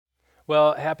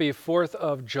Well, happy 4th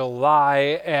of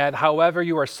July. And however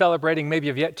you are celebrating, maybe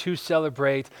you've yet to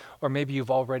celebrate, or maybe you've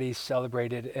already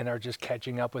celebrated and are just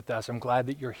catching up with us. I'm glad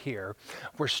that you're here.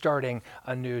 We're starting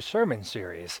a new sermon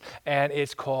series, and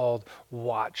it's called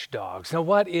Watchdogs. Now,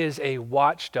 what is a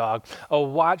watchdog? A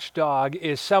watchdog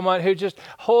is someone who just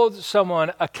holds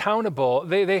someone accountable.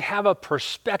 They have a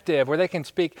perspective where they can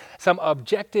speak some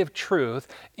objective truth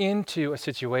into a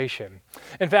situation.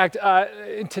 In fact,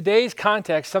 in today's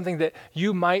context, something that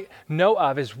you might know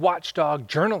of is watchdog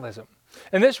journalism.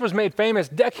 And this was made famous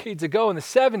decades ago in the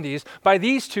 70s by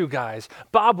these two guys,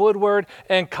 Bob Woodward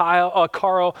and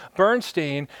Carl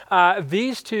Bernstein.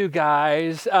 These two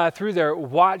guys, through their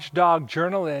watchdog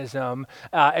journalism,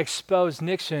 exposed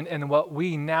Nixon in what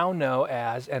we now know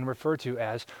as and refer to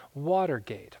as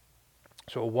Watergate.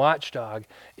 So a watchdog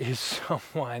is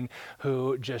someone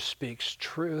who just speaks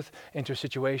truth into a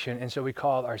situation. And so we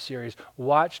call our series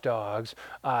Watchdogs,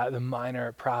 the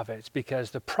Minor Prophets,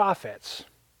 because the prophets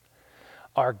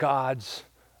are God's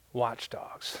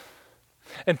watchdogs.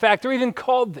 In fact, they're even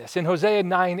called this. In Hosea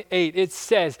 9:8, it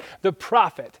says the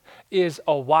prophet is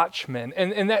a watchman.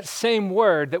 And that same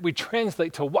word that we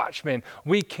translate to watchman,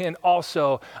 we can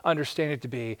also understand it to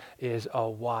be is a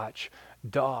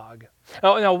watchdog.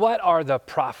 Now, what are the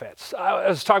prophets? I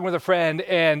was talking with a friend,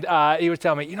 and he was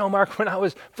telling me, Mark, when I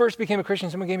first became a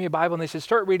Christian, someone gave me a Bible, and they said,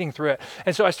 start reading through it.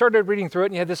 And so I started reading through it,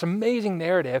 and you had this amazing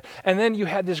narrative, and then you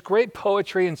had this great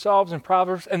poetry and Psalms and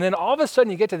Proverbs, and then all of a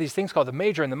sudden you get to these things called the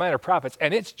major and the minor prophets,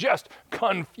 and it's just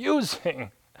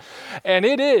confusing. And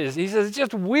it is. He says, it's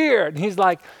just weird. And he's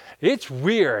like, it's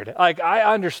weird. Like,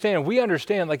 we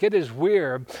understand, like, it is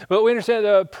weird. But we understand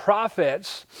the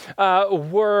prophets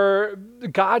were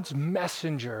God's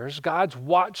messengers, God's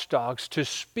watchdogs to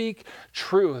speak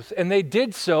truth. And they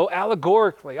did so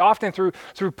allegorically, often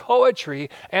through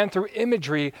poetry and through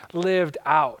imagery lived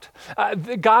out.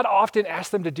 God often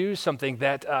asked them to do something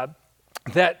that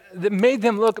made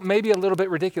them look maybe a little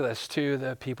bit ridiculous to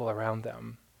the people around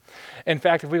them. In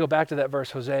fact, if we go back to that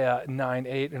verse, Hosea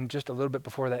 9:8, and just a little bit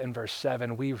before that in verse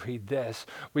 7, we read this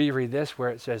where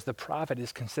it says, the prophet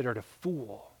is considered a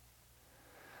fool.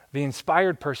 The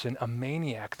inspired person, a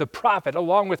maniac. The prophet,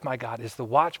 along with my God, is the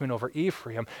watchman over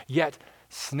Ephraim, yet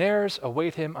snares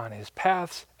await him on his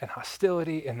paths and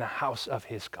hostility in the house of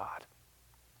his God.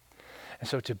 And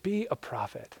so to be a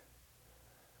prophet,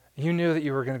 you knew that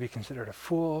you were going to be considered a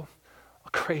fool, a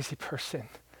crazy person,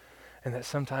 and that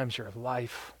sometimes your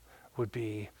life would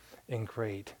be in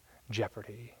great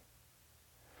jeopardy.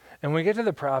 And when we get to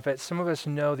the prophets, some of us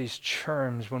know these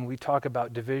terms when we talk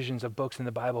about divisions of books in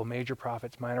the Bible, major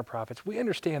prophets, minor prophets. We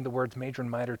understand the words major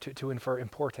and minor to infer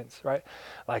importance, right?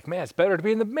 Like, man, it's better to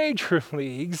be in the major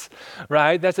leagues,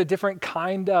 right? That's a different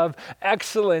kind of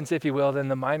excellence, if you will, than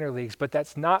the minor leagues. But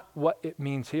that's not what it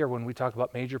means here when we talk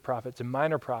about major prophets and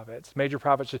minor prophets. Major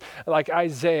prophets like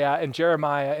Isaiah and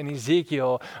Jeremiah and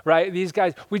Ezekiel, right? These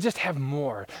guys, we just have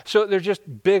more. So they're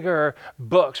just bigger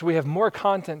books. We have more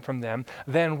content from them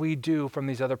than we do from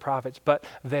these other prophets, but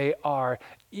they are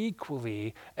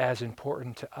equally as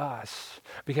important to us,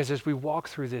 because as we walk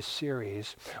through this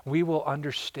series, we will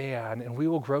understand and we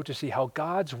will grow to see how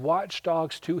God's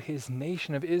watchdogs to his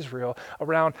nation of Israel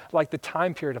around like the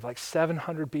time period of like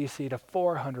 700 BC to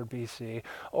 400 BC,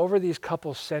 over these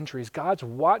couple centuries, God's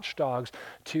watchdogs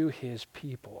to his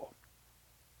people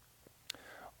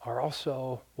are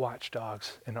also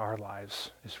watchdogs in our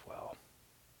lives as well.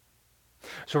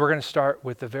 So we're going to start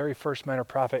with the very first minor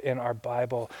prophet in our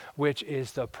Bible, which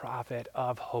is the prophet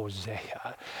of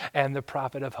Hosea. And the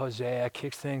prophet of Hosea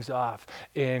kicks things off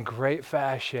in great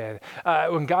fashion.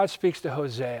 When God speaks to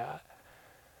Hosea,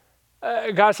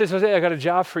 God says, Hosea, I got a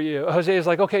job for you. Hosea is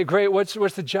like, okay, great. What's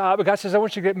the job? And God says, I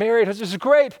want you to get married. Hosea says,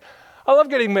 great. I love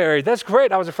getting married. That's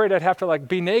great. I was afraid I'd have to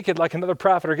be naked like another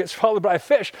prophet, or get swallowed by a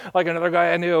fish like another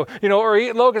guy I knew, or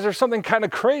eat locusts or something kind of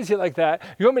crazy like that.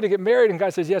 You want me to get married? And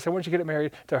God says, yes, I want you to get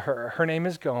married to her. Her name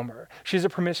is Gomer. She's a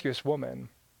promiscuous woman.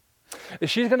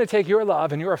 She's going to take your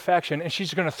love and your affection, and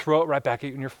she's going to throw it right back at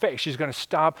you in your face. She's going to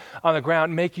stomp on the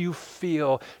ground, make you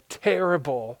feel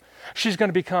terrible. She's going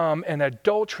to become an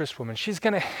adulterous woman. She's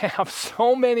going to have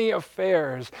so many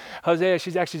affairs. Hosea,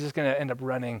 she's actually just going to end up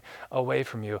running away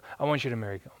from you. I want you to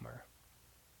marry Gomer.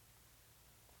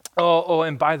 Oh,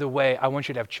 and by the way, I want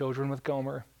you to have children with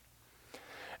Gomer.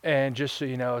 And just so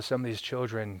you know, some of these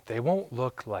children, they won't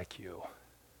look like you.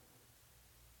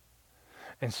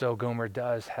 And so Gomer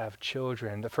does have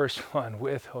children. The first one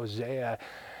with Hosea,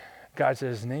 God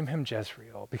says, name him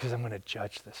Jezreel, because I'm going to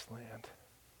judge this land.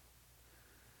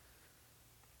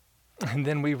 And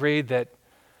then we read that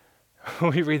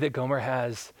Gomer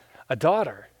has a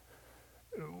daughter,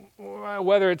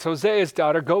 Whether it's Hosea's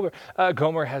daughter,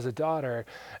 Gomer has a daughter,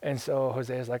 and so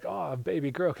Hosea's like, oh, a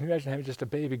baby girl. Can you imagine having just a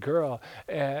baby girl?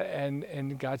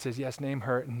 And God says, yes, name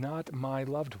her not my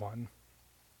loved one.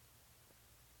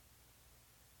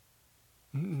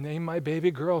 Name my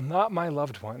baby girl not my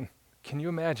loved one. Can you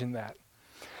imagine that?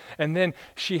 And then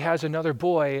she has another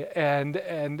boy,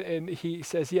 and he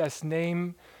says, yes,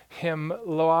 name him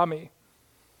Loami,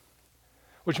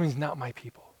 which means not my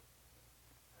people,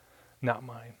 not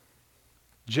mine.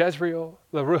 Jezreel,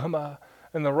 the Ruhamah,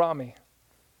 and the Rami.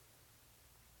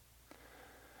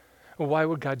 Why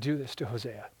would God do this to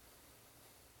Hosea?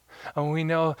 And we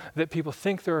know that people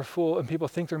think they're a fool and people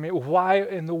think they're me. Why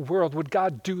in the world would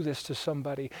God do this to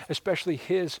somebody, especially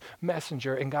his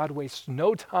messenger? And God wastes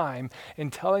no time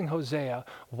in telling Hosea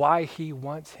why he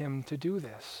wants him to do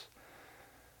this.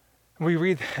 We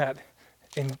read that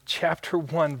in chapter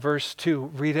 1, verse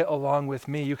 2. Read it along with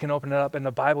me. You can open it up in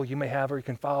the Bible you may have, or you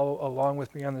can follow along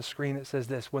with me on the screen. It says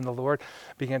this: when the Lord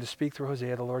began to speak through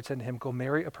Hosea, the Lord said to him, go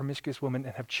marry a promiscuous woman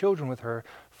and have children with her.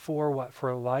 For what?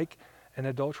 For like an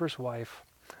adulterous wife,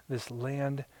 this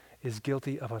land is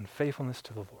guilty of unfaithfulness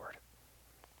to the Lord.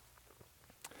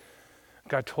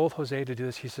 God told Hosea to do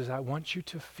this. He says, I want you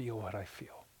to feel what I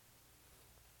feel.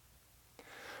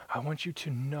 I want you to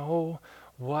know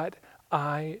what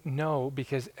I know,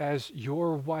 because as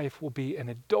your wife will be an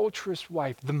adulterous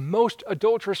wife, the most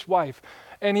adulterous wife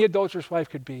any adulterous wife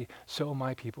could be, so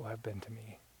my people have been to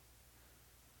me.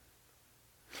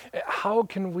 How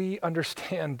can we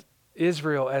understand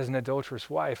Israel as an adulterous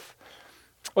wife?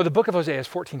 Well, the book of Hosea has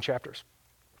 14 chapters,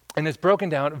 and it's broken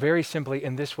down very simply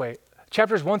in this way.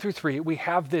 Chapters 1 through 3, we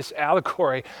have this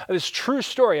allegory, this true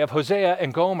story of Hosea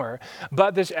and Gomer,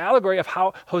 but this allegory of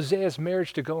how Hosea's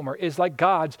marriage to Gomer is like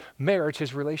God's marriage,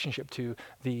 his relationship to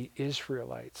the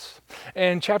Israelites.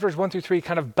 And chapters 1 through 3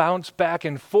 kind of bounce back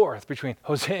and forth between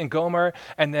Hosea and Gomer,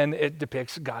 and then it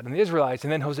depicts God and the Israelites,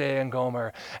 and then Hosea and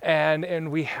Gomer. And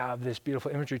we have this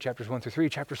beautiful imagery, chapters 1 through 3.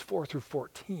 Chapters 4 through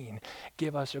 14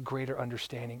 give us a greater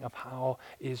understanding of how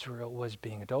Israel was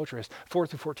being adulterous. 4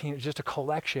 through 14 is just a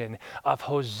collection of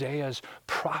Hosea's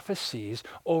prophecies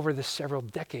over the several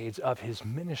decades of his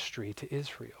ministry to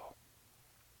Israel.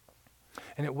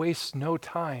 And it wastes no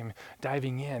time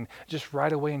diving in. Just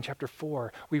right away in chapter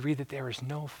 4, we read that there is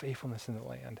no faithfulness in the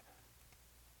land.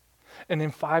 And in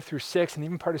 5 through 6, and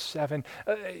even part of 7,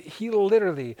 he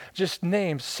literally just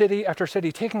names city after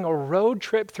city, taking a road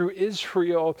trip through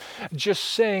Israel, just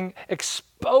saying,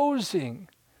 exposing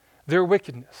their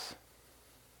wickedness,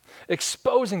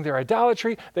 exposing their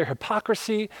idolatry, their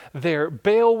hypocrisy, their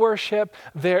Baal worship,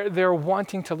 their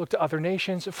wanting to look to other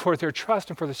nations for their trust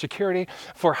and for their security,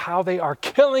 for how they are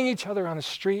killing each other on the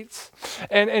streets.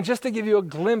 And just to give you a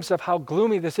glimpse of how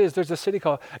gloomy this is, there's a city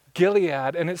called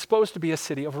Gilead, and it's supposed to be a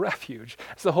city of refuge.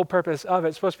 It's the whole purpose of it.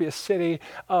 It's supposed to be a city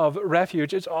of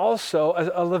refuge. It's also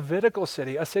a Levitical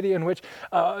city, a city in which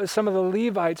some of the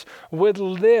Levites would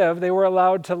live. They were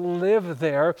allowed to live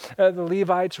there. The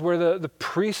Levites were the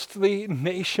priestly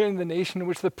nation, the nation in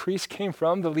which the priests came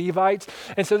from, the Levites.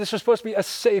 And so this was supposed to be a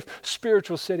safe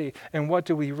spiritual city. And what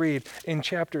do we read? In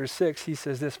chapter 6, he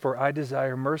says this: for I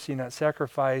desire mercy, not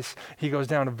sacrifice. He goes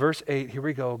down to verse 8. Here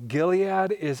we go.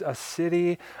 Gilead is a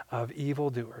city of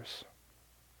evildoers,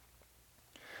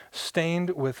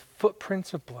 stained with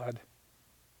footprints of blood.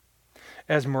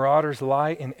 As marauders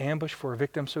lie in ambush for a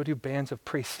victim, so do bands of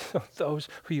priests, those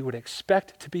who you would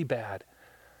expect to be bad.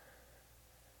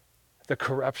 The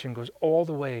corruption goes all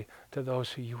the way to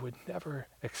those who you would never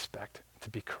expect to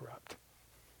be corrupt.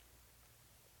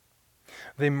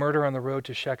 They murder on the road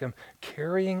to Shechem,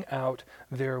 carrying out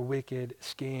their wicked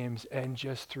schemes. And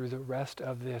just through the rest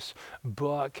of this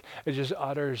book, it just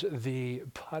utters the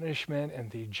punishment and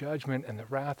the judgment and the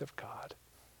wrath of God.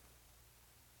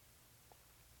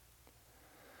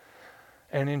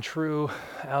 And in true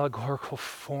allegorical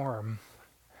form,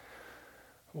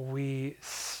 we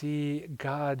see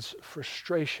God's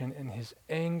frustration and his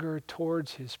anger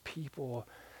towards his people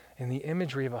in the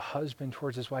imagery of a husband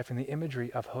towards his wife, in the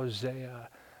imagery of Hosea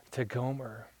to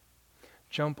Gomer.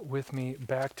 Jump with me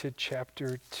back to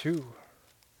chapter 2.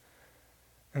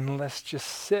 And let's just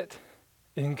sit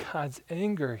in God's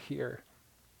anger here.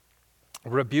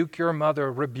 Rebuke your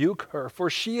mother, rebuke her, for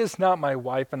she is not my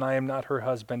wife, and I am not her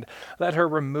husband. Let her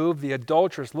remove the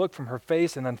adulterous look from her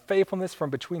face and unfaithfulness from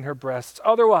between her breasts.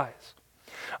 Otherwise,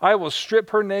 I will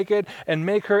strip her naked and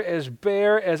make her as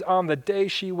bare as on the day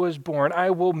she was born.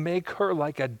 I will make her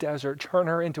like a desert, turn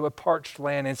her into a parched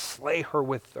land, and slay her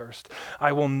with thirst.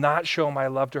 I will not show my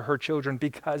love to her children,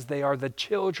 because they are the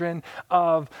children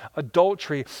of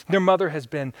adultery. Their mother has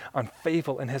been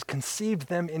unfaithful and has conceived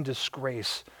them in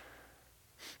disgrace.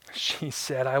 She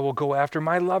said, I will go after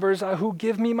my lovers who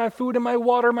give me my food and my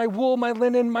water, my wool, my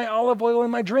linen, my olive oil,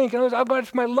 and my drink. And I'll go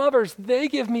after my lovers. They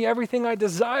give me everything I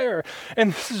desire.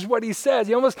 And this is what he says.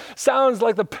 He almost sounds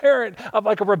like the parent of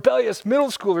like a rebellious middle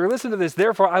schooler. Listen to this.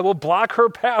 Therefore, I will block her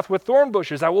path with thorn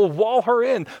bushes. I will wall her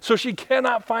in so she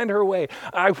cannot find her way.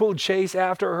 I will chase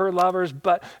after her lovers,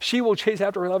 but she will chase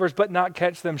after her lovers, but not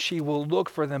catch them. She will look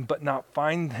for them, but not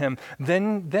find them.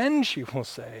 Then she will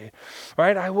say,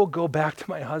 right, I will go back to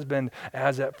my husband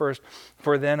as at first,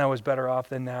 for then I was better off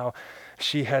than now.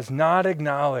 She has not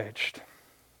acknowledged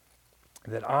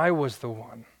that I was the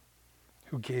one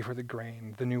who gave her the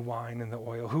grain, the new wine, and the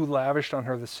oil, who lavished on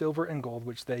her the silver and gold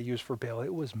which they used for Baal.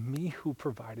 It was me who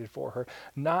provided for her,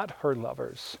 not her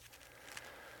lovers.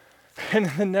 And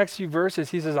in the next few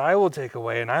verses, he says, I will take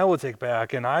away, and I will take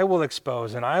back, and I will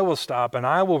expose, and I will stop, and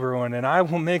I will ruin, and I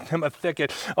will make them a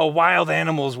thicket. Wild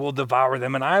animals will devour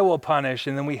them, and I will punish.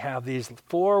 And then we have these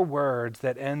 4 words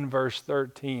that end verse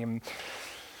 13.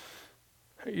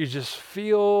 You just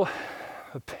feel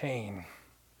the pain.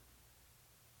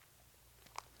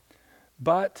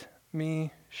 But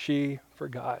me she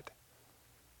forgot.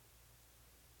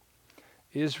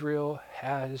 Israel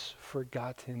has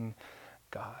forgotten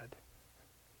God.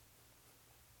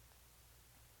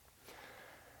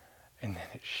 And then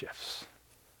it shifts.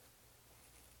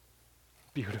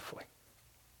 Beautifully.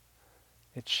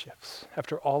 It shifts.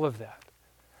 After all of that,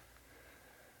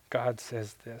 God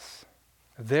says this,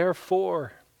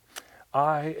 therefore,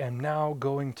 I am now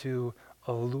going to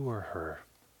allure her.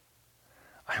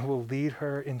 I will lead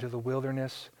her into the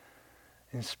wilderness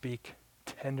and speak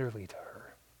tenderly to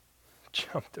her.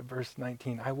 Jump to verse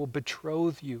 19. I will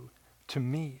betroth you to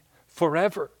me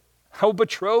forever. I will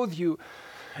betroth you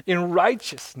in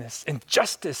righteousness and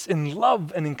justice, in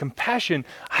love and in compassion.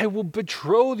 I will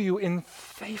betroth you in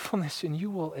faithfulness, and you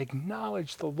will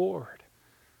acknowledge the Lord.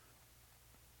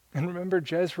 And remember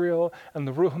Jezreel and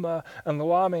the Ruhamah and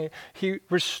Luami. He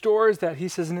restores that. He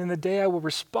says, and in the day I will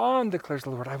respond, declares the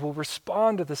Lord. I will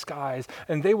respond to the skies,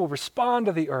 and they will respond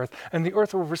to the earth, and the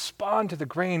earth will respond to the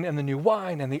grain and the new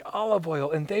wine and the olive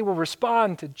oil, and they will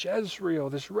respond to Jezreel,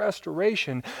 this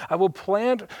restoration. I will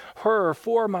plant her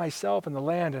for myself in the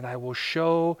land, and I will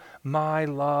show my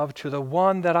love to the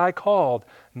one that I called,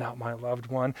 not my loved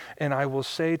one. And I will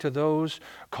say to those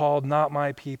called not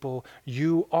my people,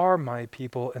 you are my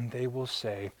people. And they will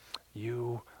say,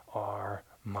 you are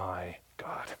my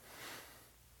God.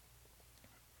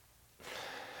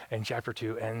 And chapter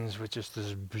 2 ends with just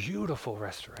this beautiful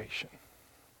restoration.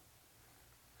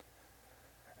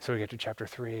 So we get to chapter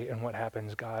 3, and what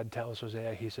happens? God tells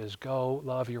Hosea, he says, go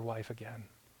love your wife again.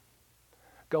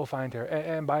 Go find her.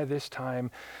 And by this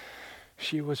time,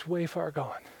 she was way far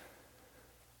gone.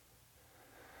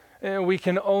 And we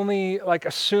can only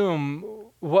assume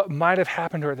what might have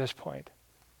happened to her at this point.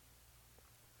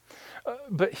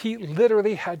 But he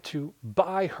literally had to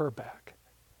buy her back.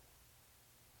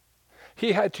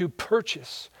 He had to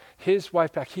purchase his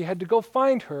wife back. He had to go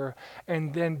find her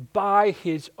and then buy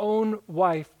his own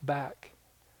wife back.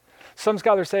 Some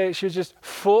scholars say she was just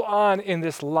full on in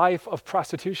this life of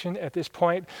prostitution at this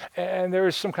point, and there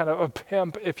was some kind of a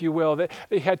pimp, if you will, that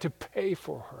they had to pay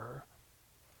for her.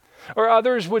 Or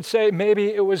others would say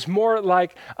maybe it was more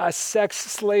like a sex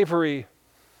slavery.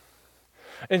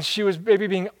 And she was maybe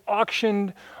being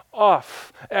auctioned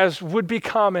off, as would be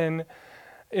common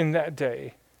in that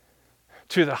day,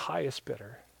 to the highest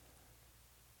bidder.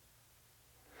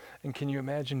 And can you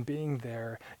imagine being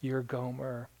there? You're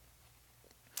Gomer.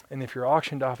 And if you're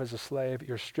auctioned off as a slave,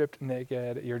 you're stripped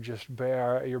naked, you're just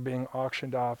bare, you're being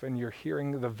auctioned off, and you're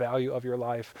hearing the value of your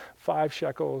life. 5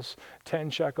 shekels, 10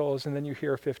 shekels, and then you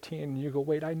hear 15, and you go,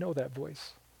 wait, I know that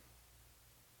voice.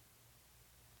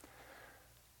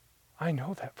 I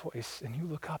know that voice. And you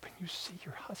look up and you see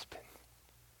your husband.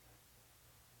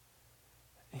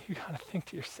 And you gotta think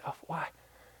to yourself, why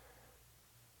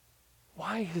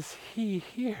is he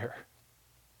here?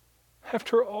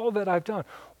 After all that I've done,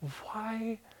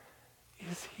 why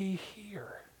is he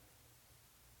here?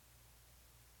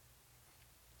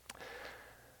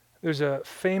 There's a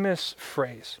famous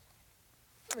phrase,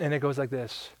 and it goes like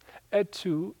this, et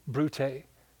tu, Brute,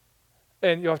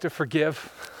 and you'll have to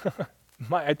forgive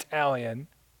my Italian,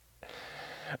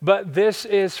 but this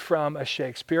is from a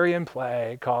Shakespearean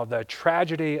play called The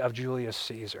Tragedy of Julius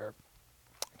Caesar.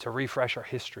 To refresh our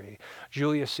history,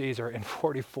 Julius Caesar in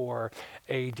 44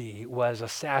 AD was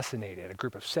assassinated. A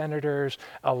group of senators,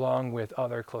 along with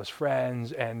other close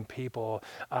friends and people,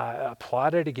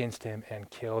 plotted against him and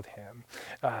killed him.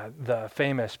 The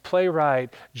famous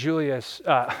playwright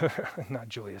not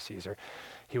Julius Caesar,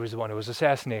 He was the one who was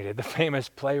assassinated. The famous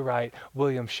playwright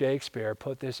William Shakespeare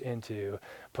put this into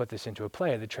a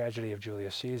play, The Tragedy of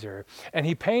Julius Caesar. And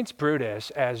he paints Brutus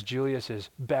as Julius's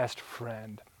best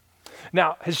friend.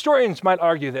 Now, historians might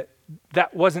argue that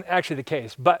that wasn't actually the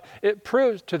case, but it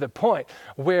proves to the point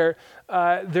where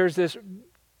there's this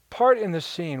part in the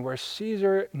scene where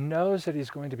Caesar knows that he's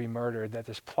going to be murdered, that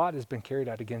this plot has been carried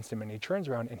out against him, and he turns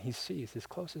around and he sees his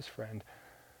closest friend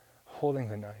holding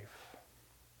the knife.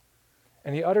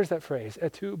 And he utters that phrase,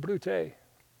 et tu, Brute,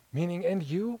 meaning, and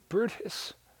you,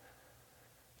 Brutus,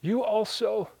 you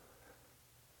also,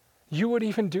 you would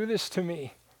even do this to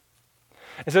me.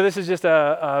 And so this is just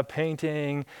a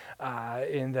painting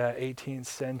in the 18th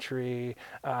century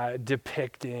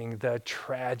depicting the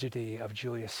tragedy of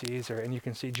Julius Caesar. And you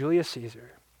can see Julius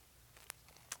Caesar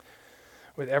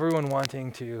with everyone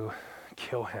wanting to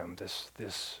kill him,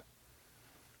 this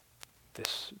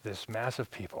mass of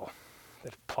people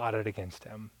that plotted against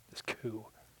him, this coup.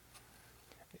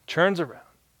 He turns around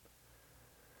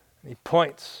and he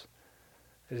points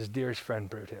at his dearest friend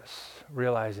Brutus,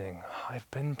 realizing, I've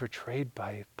been betrayed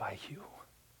by you.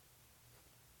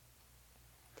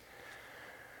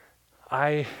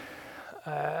 I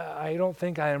don't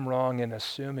think I am wrong in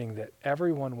assuming that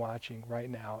everyone watching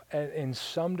right now, in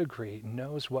some degree,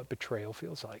 knows what betrayal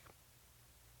feels like.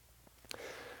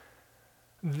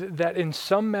 That in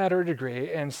some matter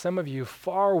degree, and some of you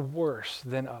far worse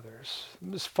than others,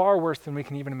 it's far worse than we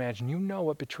can even imagine, you know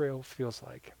what betrayal feels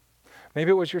like. Maybe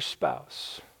it was your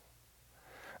spouse.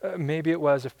 Maybe it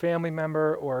was a family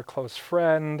member or a close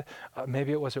friend.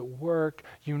 Maybe it was at work.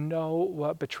 You know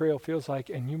what betrayal feels like,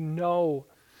 and you know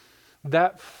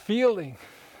that feeling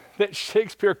that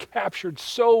Shakespeare captured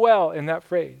so well in that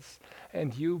phrase.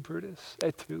 And you, Brutus,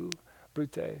 et tu,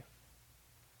 Brute.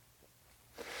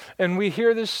 And we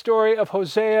hear this story of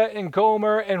Hosea and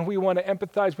Gomer, and we want to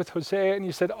empathize with Hosea. And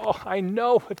you said, oh, I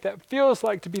know what that feels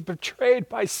like to be betrayed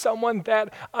by someone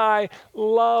that I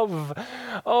love.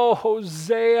 Oh,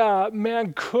 Hosea,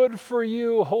 man, good for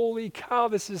you. Holy cow,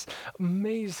 this is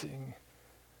amazing.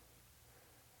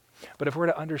 But if we're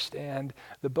to understand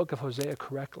the book of Hosea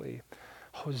correctly,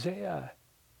 Hosea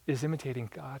is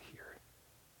imitating God here.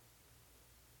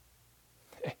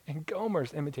 And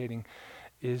Gomer's imitating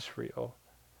Israel.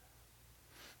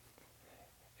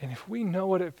 And if we know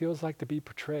what it feels like to be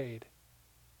betrayed,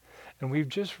 and we've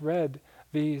just read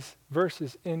these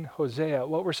verses in Hosea,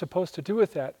 what we're supposed to do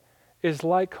with that is,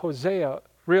 like Hosea,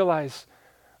 realize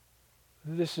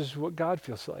this is what God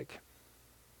feels like.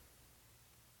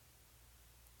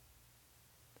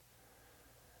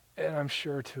 And I'm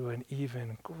sure to an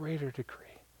even greater degree.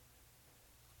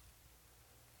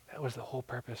 That was the whole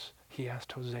purpose he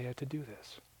asked Hosea to do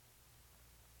this.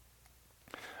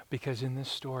 Because in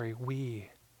this story, we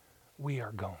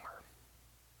are Gomer.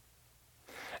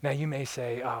 Now you may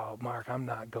say, oh, Mark, I'm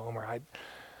not Gomer.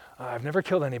 I've never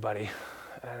killed anybody,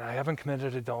 and I haven't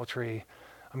committed adultery.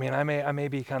 I mean, I may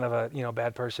be kind of a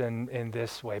bad person in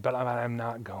this way, but I'm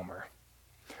not Gomer.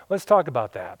 Let's talk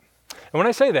about that. And when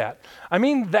I say that, I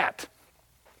mean that.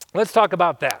 Let's talk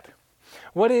about that.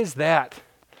 What is that?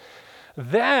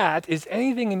 That is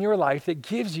anything in your life that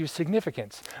gives you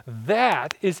significance.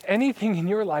 That is anything in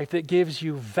your life that gives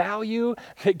you value,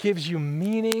 that gives you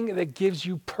meaning, that gives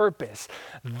you purpose.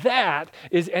 That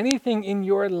is anything in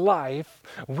your life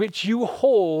which you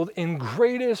hold in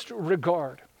greatest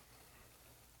regard.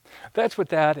 That's what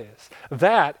that is.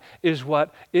 That is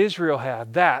what Israel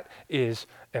had. That is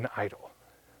an idol.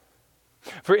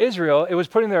 For Israel, it was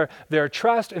putting their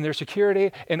trust and their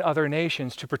security in other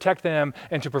nations to protect them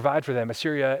and to provide for them,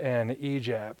 Assyria and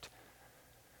Egypt.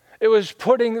 It was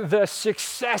putting the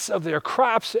success of their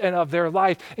crops and of their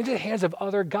life into the hands of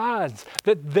other gods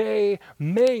that they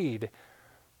made.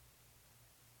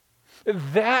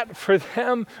 That, for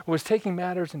them, was taking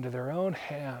matters into their own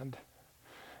hand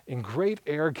in great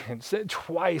arrogance.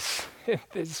 Twice in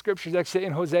the scriptures, actually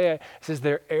in Hosea, it says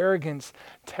their arrogance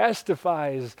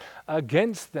testifies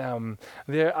against them,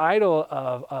 their idol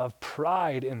of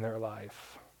pride in their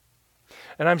life.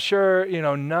 And I'm sure,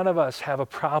 none of us have a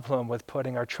problem with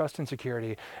putting our trust and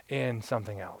security in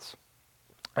something else.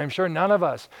 I'm sure none of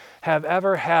us have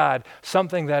ever had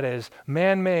something that is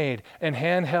man-made and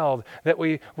handheld that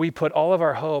we put all of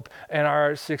our hope and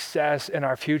our success and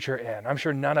our future in. I'm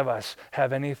sure none of us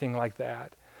have anything like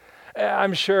that.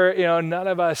 I'm sure, none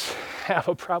of us have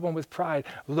a problem with pride.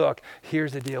 Look,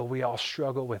 here's the deal. We all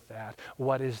struggle with that.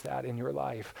 What is that in your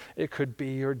life? It could be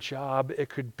your job. It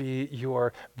could be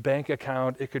your bank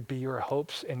account. It could be your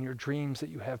hopes and your dreams that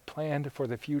you have planned for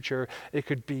the future. It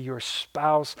could be your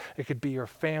spouse. It could be your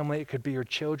family. It could be your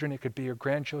children. It could be your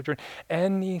grandchildren.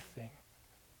 Anything.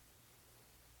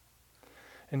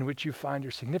 in which you find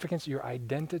your significance, your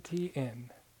identity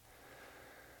in,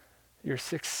 your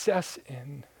success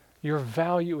in, your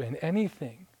value in,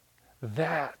 anything,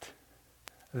 that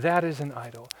is an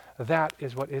idol. That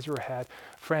is what Israel had.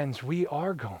 Friends, we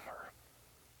are Gomer.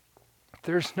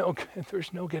 There's no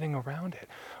getting around it.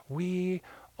 We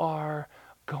are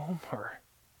Gomer.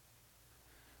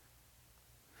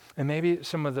 And maybe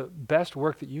some of the best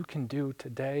work that you can do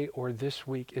today or this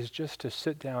week is just to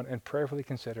sit down and prayerfully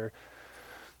consider,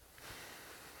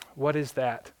 what is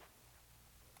that?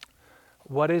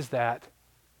 What is that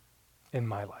in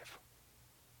my life?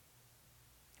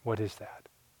 What is that?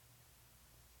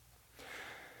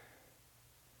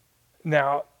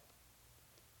 Now,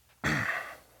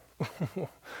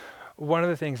 one of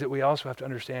the things that we also have to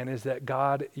understand is that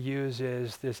God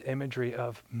uses this imagery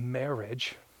of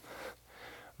marriage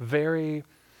very,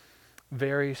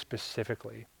 very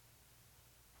specifically.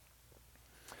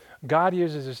 God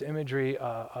uses this imagery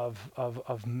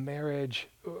of marriage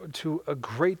to a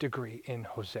great degree in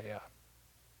Hosea.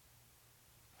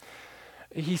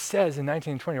 He says in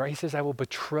 19:20, right? He says, "I will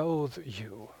betroth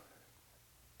you."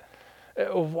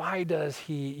 Why does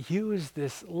he use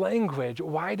this language?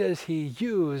 Why does he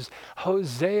use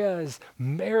Hosea's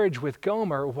marriage with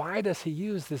Gomer? Why does he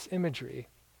use this imagery?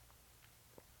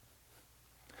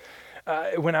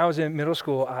 When I was in middle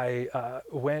school, I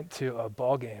went to a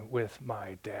ball game with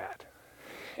my dad.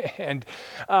 And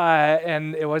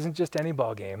it wasn't just any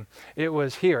ball game. It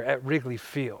was here at Wrigley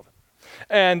Field.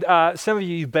 And some of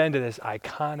you, you've been to this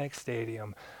iconic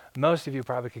stadium. Most of you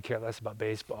probably could care less about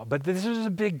baseball, but this was a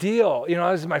big deal. You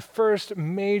know, this is my first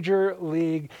major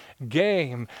league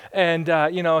game. And,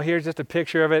 here's just a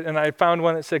picture of it. And I found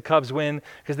one that said Cubs win,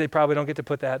 because they probably don't get to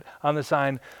put that on the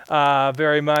sign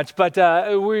very much. But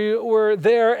we were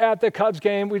there at the Cubs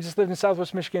game. We just lived in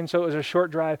Southwest Michigan, so it was a short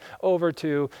drive over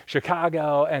to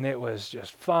Chicago, and it was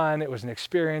just fun. It was an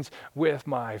experience with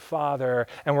my father.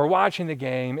 And we're watching the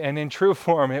game, and in true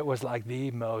form, it was like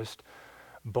the most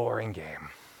boring game.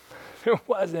 There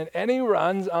wasn't any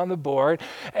runs on the board,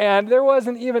 and there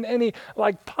wasn't even any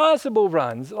possible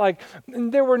runs.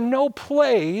 There were no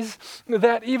plays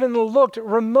that even looked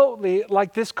remotely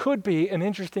like this could be an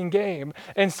interesting game.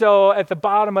 And so at the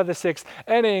bottom of the sixth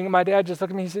inning, my dad just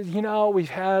looked at me. He said,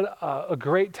 "We've had a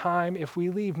great time. If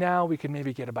we leave now, we could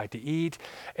maybe get a bite to eat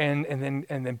and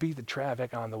then beat the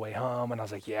traffic on the way home." And I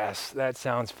was like, "Yes, that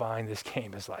sounds fine. This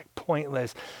game is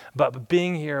pointless, but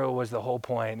being here was the whole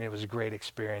point, and it was a great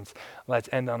experience. Let's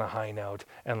end on a high note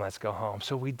and let's go home."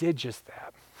 So we did just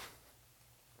that.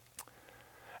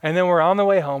 And then we're on the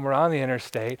way home, we're on the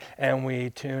interstate, and we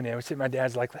tune in. My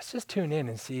dad's like, "Let's just tune in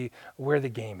and see where the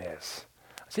game is."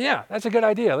 I said, "Yeah, that's a good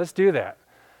idea. Let's do that."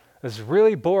 This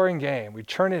really boring game. We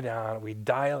turn it on, we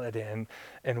dial it in,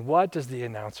 and what does the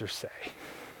announcer say?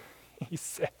 He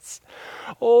says,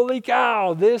 "Holy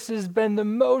cow, this has been the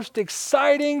most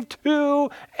exciting 2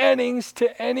 innings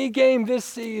to any game this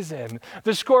season."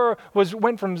 The score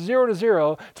went from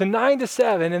 0-0 to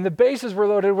 9-7, and the bases were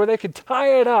loaded where they could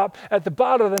tie it up at the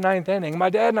bottom of the 9th inning. My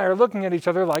dad and I are looking at each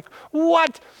other like,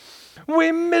 "What?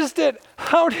 We missed it.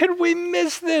 How did we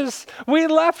miss this? We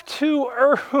left too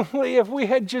early. If we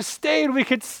had just stayed, we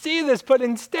could see this. But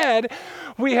instead,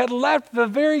 we had left the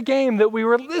very game that we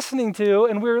were listening to,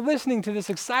 and we were listening to this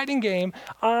exciting game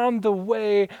on the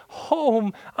way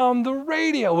home on the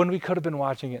radio when we could have been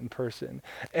watching it in person."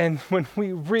 And when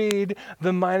we read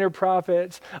the Minor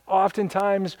Prophets,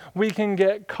 oftentimes we can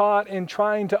get caught in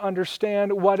trying to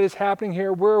understand what is happening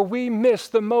here, where we miss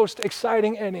the most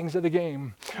exciting innings of the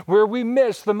game, where we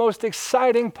miss the most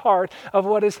exciting part of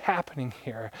what is happening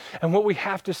here. And what we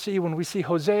have to see when we see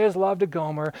Hosea's love to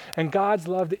Gomer and God's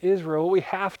love to Israel, what we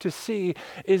have to see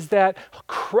is that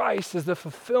Christ is the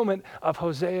fulfillment of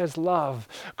Hosea's love.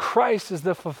 Christ is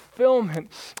the fulfillment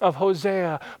of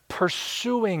Hosea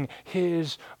pursuing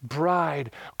his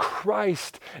bride.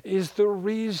 Christ is the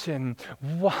reason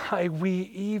why we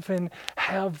even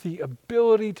have the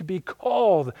ability to be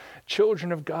called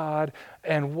children of God,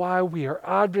 and why we are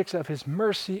objects of his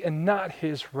mercy and not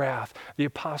his wrath. The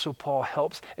Apostle Paul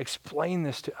helps explain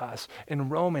this to us in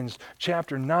Romans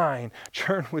chapter 9.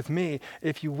 Turn with me,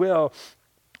 if you will,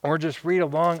 or just read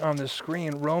along on the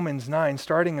screen. Romans 9,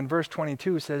 starting in verse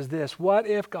 22, says this: "What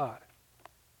if God,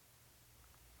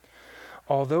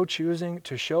 although choosing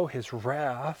to show his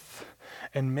wrath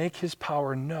and make his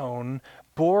power known,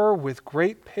 bore with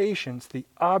great patience the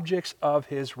objects of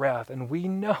his wrath?" And we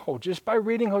know, just by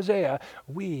reading Hosea,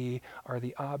 we are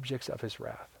the objects of his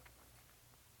wrath.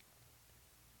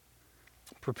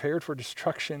 Prepared for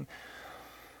destruction.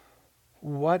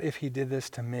 What if he did this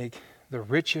to make the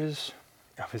riches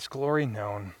of his glory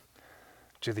known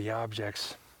to the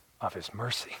objects of his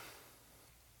mercy,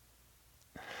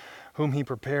 whom he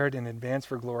prepared in advance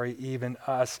for glory, even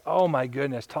us. Oh my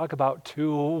goodness, talk about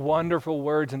two wonderful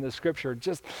words in the scripture.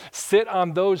 Just sit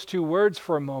on those two words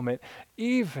for a moment.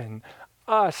 Even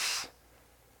us.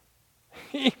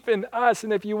 Even us.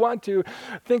 And if you want to,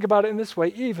 think about it in this way,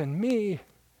 even me.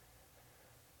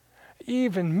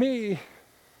 Even me.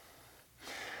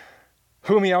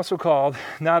 Whom he also called,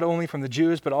 not only from the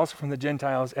Jews, but also from the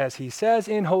Gentiles, as he says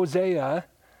in Hosea,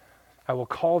 I will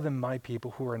call them my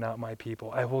people who are not my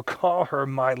people. I will call her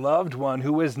my loved one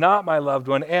who is not my loved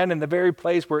one. And in the very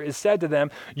place where it is said to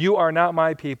them, you are not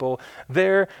my people,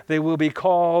 there they will be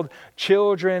called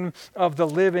children of the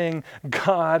living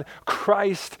God.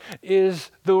 Christ is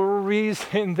the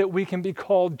reason that we can be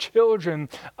called children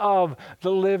of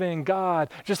the living God.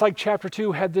 Just like chapter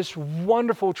 2 had this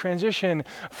wonderful transition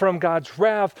from God's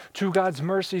wrath to God's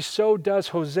mercy, so does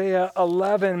Hosea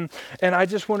 11. And I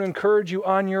just want to encourage you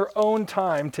on your own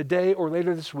time today or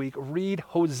later this week, read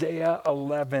Hosea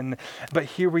 11. But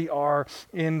here we are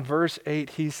in verse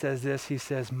 8. He says this, he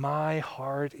says, my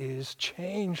heart is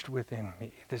changed within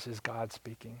me. This is God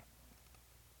speaking.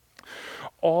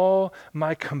 All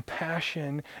my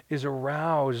compassion is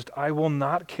aroused. I will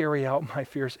not carry out my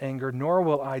fierce anger, nor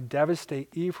will I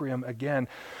devastate Ephraim again.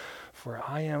 For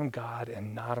I am God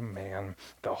and not a man,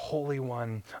 the Holy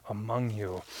One among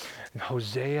you. And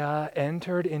Hosea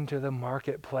entered into the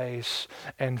marketplace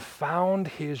and found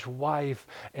his wife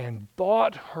and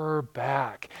bought her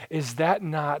back. Is that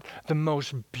not the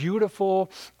most beautiful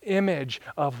image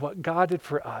of what God did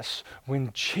for us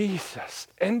when Jesus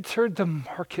entered the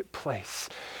marketplace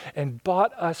and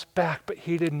bought us back? But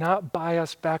he did not buy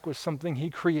us back with something he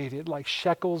created like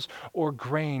shekels or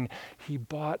grain. He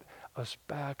bought us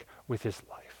back with his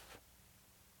life.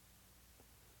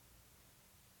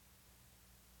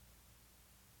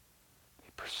 He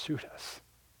pursued us.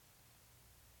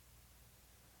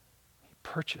 He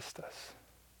purchased us.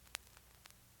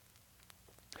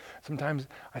 Sometimes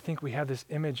I think we have this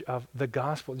image of the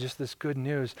gospel, just this good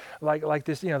news, like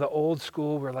this, the old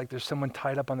school where like there's someone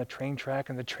tied up on the train track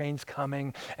and the train's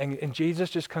coming and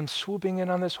Jesus just comes swooping in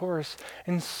on this horse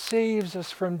and saves us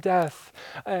from death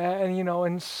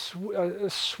and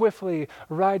swiftly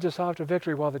rides us off to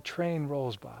victory while the train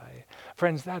rolls by.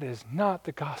 Friends, that is not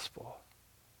the gospel.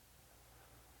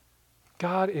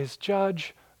 God is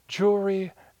judge,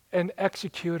 jury, and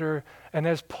executor. And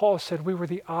as Paul said, we were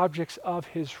the objects of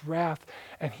his wrath,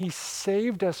 and he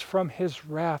saved us from his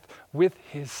wrath with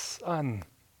his Son.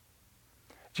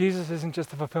 Jesus isn't just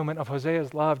the fulfillment of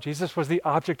Hosea's love. Jesus was the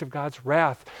object of God's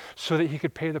wrath so that he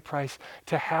could pay the price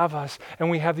to have us. And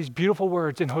we have these beautiful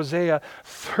words in Hosea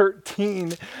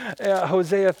 13.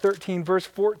 Hosea 13 verse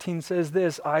 14 says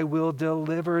this, I will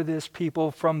deliver this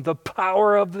people from the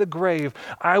power of the grave.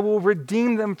 I will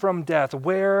redeem them from death.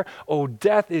 Where, O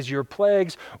death, is your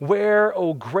plagues? Where,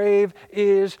 O grave,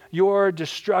 is your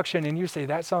destruction? And you say,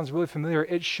 that sounds really familiar.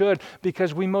 It should,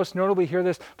 because we most notably hear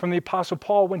this from the Apostle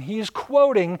Paul when he's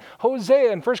quoting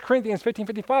Hosea in 1 Corinthians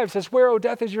 15:55 says, where, O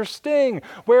death, is your sting?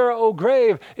 Where, O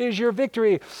grave, is your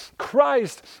victory?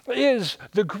 Christ is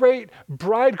the great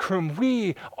bridegroom.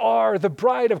 We are the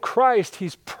bride of Christ.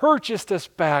 He's purchased us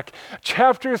back.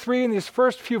 Chapter 3, in these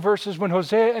first few verses, when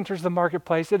Hosea enters the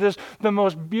marketplace, it is the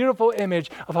most beautiful image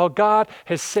of how God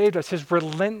has saved us, his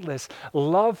relentless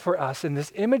love for us. And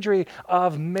this imagery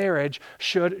of marriage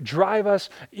should drive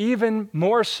us even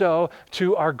more so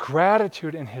to our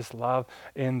gratitude in his love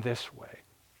in this way.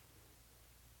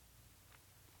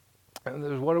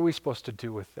 And what are we supposed to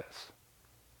do with this?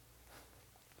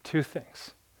 Two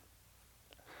things.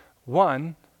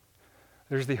 One,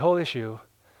 there's the whole issue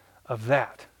of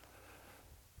that.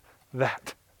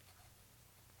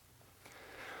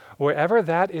 Wherever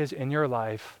that is in your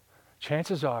life,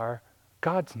 chances are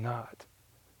God's not.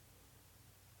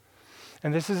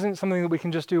 And this isn't something that we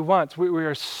can just do once. We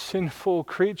are sinful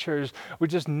creatures. We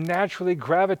just naturally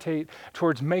gravitate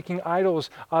towards making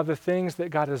idols of the things that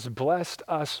God has blessed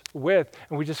us with.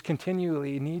 And we just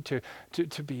continually need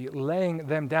to be laying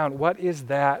them down. What is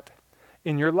that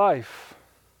in your life?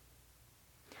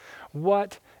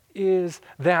 What is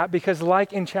that? Because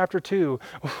like in chapter 2,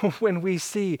 when we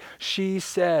see, she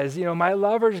says, my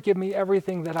lovers give me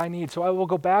everything that I need, so I will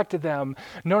go back to them.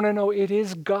 No, it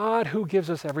is God who gives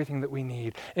us everything that we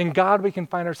need. In God we can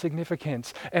find our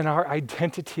significance and our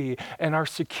identity and our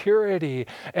security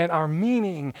and our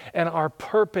meaning and our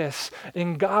purpose.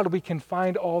 In God we can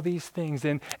find all these things.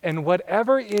 And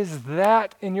whatever is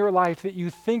that in your life that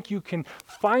you think you can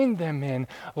find them in,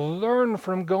 learn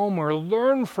from Gomer,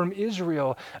 learn from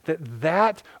Israel.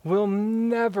 that will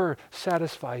never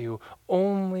satisfy you.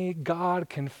 Only God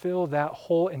can fill that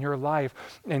hole in your life.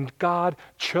 And God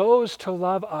chose to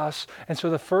love us. And so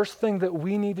the first thing that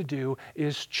we need to do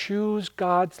is choose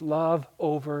God's love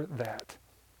over that.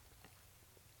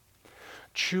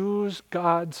 Choose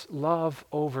God's love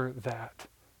over that.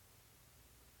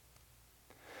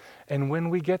 And when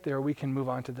we get there, we can move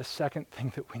on to the second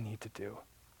thing that we need to do.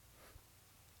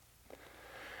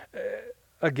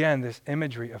 Again, this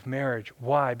imagery of marriage.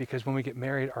 Why? Because when we get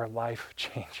married, our life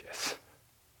changes,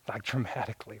 like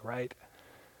dramatically, right?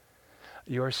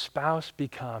 Your spouse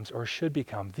becomes, or should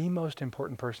become, the most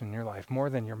important person in your life, more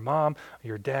than your mom,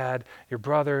 your dad, your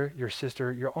brother, your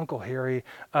sister, your Uncle Harry.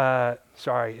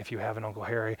 Sorry if you have an Uncle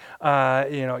Harry.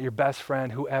 Your best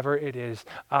friend, whoever it is.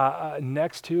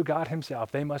 Next to God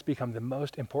himself, they must become the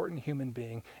most important human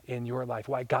being in your life.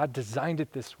 Why? God designed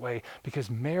it this way because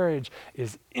marriage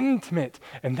is intimate,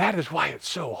 and that is why it's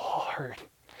so hard.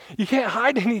 You can't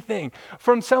hide anything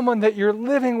from someone that you're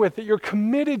living with, that you're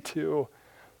committed to.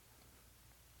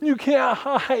 You can't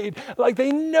hide. Like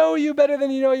they know you better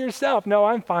than you know yourself. No,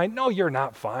 I'm fine. No, you're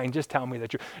not fine. Just tell me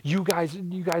that you guys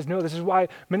know this is why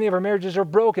many of our marriages are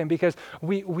broken, because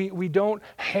we don't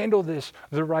handle this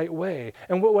the right way.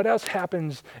 And what else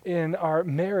happens in our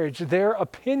marriage? Their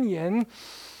opinion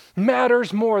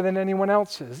matters more than anyone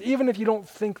else's, even if you don't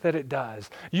think that it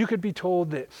does. You could be told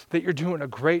that you're doing a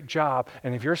great job,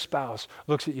 and if your spouse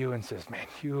looks at you and says, man,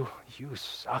 you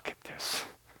suck at this.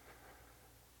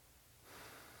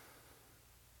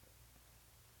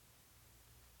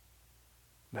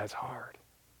 That's hard.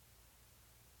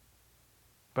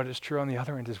 But it's true on the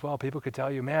other end as well. People could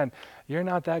tell you, man, you're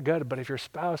not that good. But if your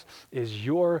spouse is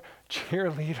your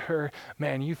cheerleader,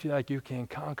 man, you feel like you can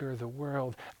conquer the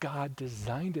world. God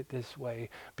designed it this way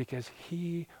because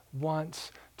he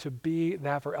wants to be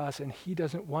that for us. And he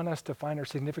doesn't want us to find our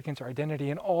significance, our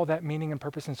identity, and all that meaning and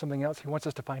purpose in something else. He wants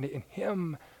us to find it in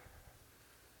him.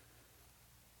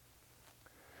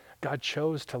 God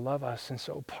chose to love us. And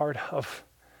so part of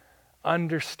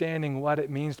understanding what it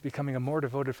means to becoming a more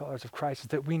devoted followers of Christ is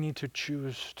that we need to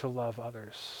choose to love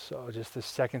others. So just the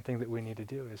second thing that we need to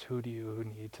do is, who do you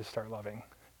need to start loving?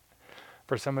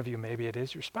 For some of you, maybe it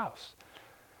is your spouse.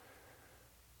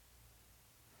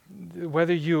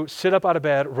 Whether you sit up out of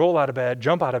bed, roll out of bed,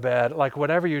 jump out of bed, like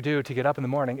whatever you do to get up in the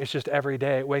morning, it's just every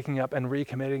day waking up and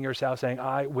recommitting yourself saying,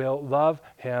 I will love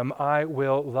him, I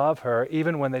will love her,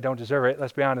 even when they don't deserve it.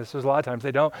 Let's be honest, there's a lot of times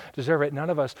they don't deserve it. None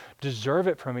of us deserve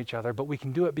it from each other, but we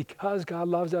can do it because God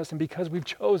loves us and because we've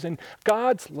chosen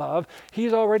God's love.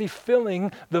 He's already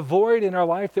filling the void in our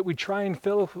life that we try and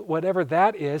fill, whatever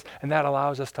that is, and that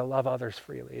allows us to love others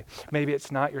freely. Maybe it's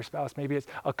not your spouse, maybe it's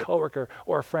a coworker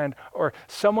or a friend or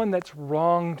someone that's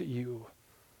wronged you,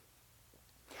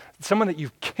 someone that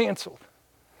you've canceled.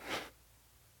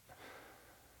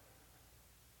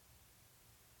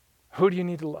 Who do you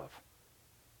need to love?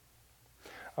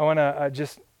 I want to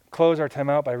just close our time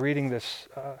out by reading this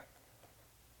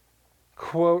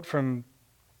quote from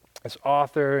this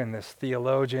author and this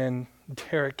theologian,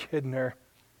 Derek Kidner.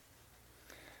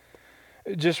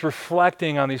 Just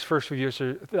reflecting on these first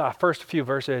few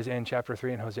verses in chapter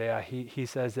 3 in Hosea, he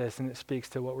says this, and it speaks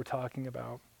to what we're talking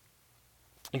about.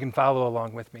 You can follow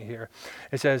along with me here.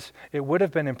 It says, it would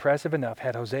have been impressive enough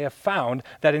had Hosea found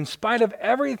that in spite of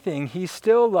everything, he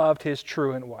still loved his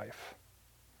truant wife,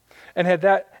 and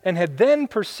had then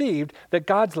perceived that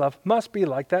God's love must be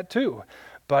like that too.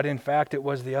 But in fact, it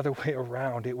was the other way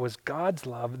around. It was God's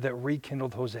love that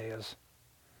rekindled Hosea's.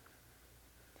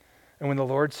 And when the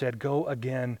Lord said, go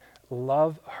again,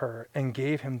 love her, and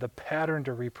gave him the pattern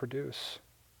to reproduce.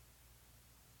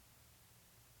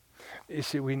 You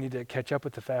see, we need to catch up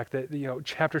with the fact that,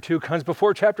 chapter 2 comes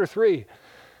before chapter 3.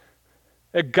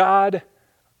 That God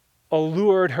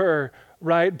allured her,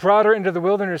 right? Brought her into the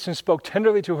wilderness and spoke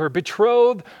tenderly to her,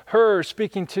 betrothed her,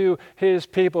 speaking to his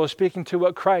people, speaking to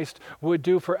what Christ would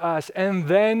do for us. And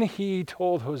then he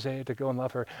told Hosea to go and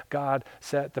love her. God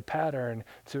set the pattern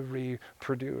to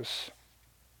reproduce.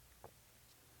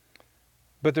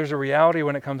 But there's a reality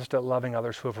when it comes to loving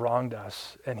others who have wronged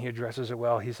us, and he addresses it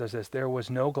well. He says this, there was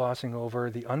no glossing over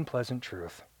the unpleasant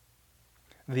truth.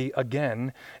 The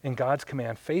again in God's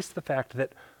command faced the fact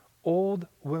that old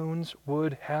wounds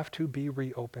would have to be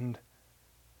reopened.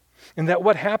 And that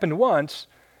what happened once,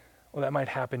 well, that might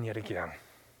happen yet again.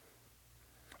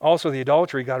 Also, the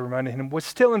adultery, God reminded him, was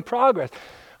still in progress.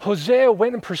 Hosea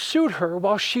went and pursued her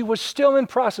while she was still in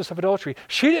process of adultery.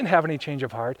 She didn't have any change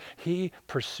of heart. He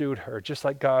pursued her, just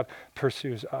like God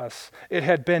pursues us. It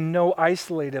had been no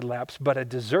isolated lapse, but a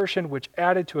desertion which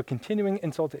added to a continuing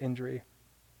insult to injury.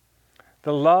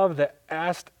 The love that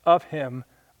asked of him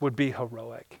would be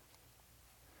heroic.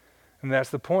 And that's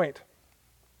the point.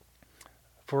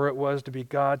 For it was to be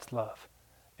God's love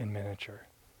in miniature.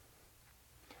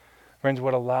 Friends,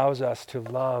 what allows us to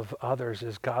love others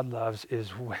as God loves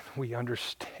is when we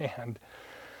understand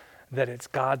that it's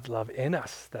God's love in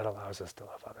us that allows us to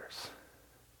love others.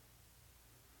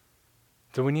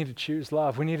 So we need to choose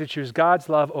love. We need to choose God's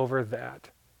love over that.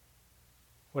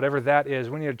 Whatever that is,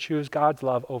 we need to choose God's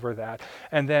love over that.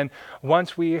 And then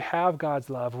once we have God's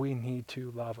love, we need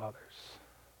to love others.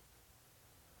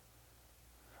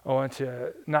 I want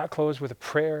to not close with a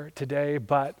prayer today,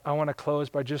 but I want to close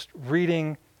by just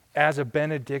reading as a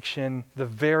benediction the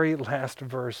very last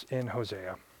verse in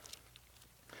Hosea.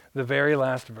 The very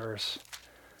last verse.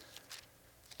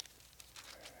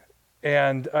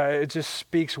 And it just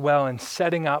speaks well in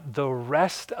setting up the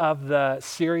rest of the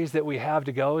series that we have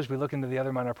to go as we look into the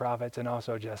other minor prophets, and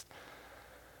also just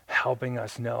helping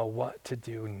us know what to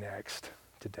do next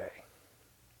today.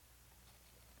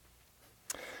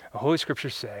 The Holy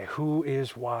Scriptures say, "Who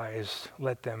is wise?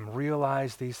 Let them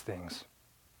realize these things.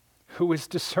 Who is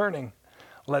discerning?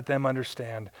 Let them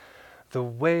understand. The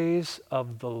ways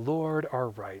of the Lord are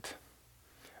right.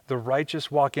 The righteous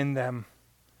walk in them,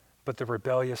 but the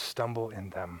rebellious stumble in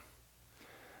them."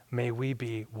 May we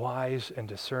be wise and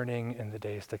discerning in the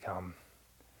days to come.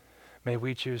 May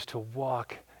we choose to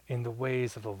walk in the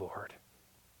ways of the Lord.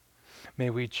 May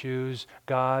we choose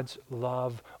God's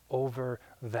love over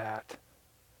that.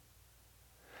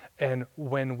 And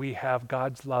when we have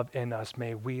God's love in us,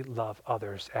 may we love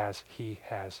others as he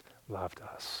has loved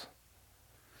us.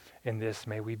 In this,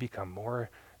 may we become more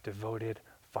devoted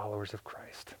followers of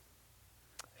Christ.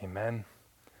 Amen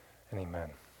and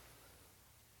amen.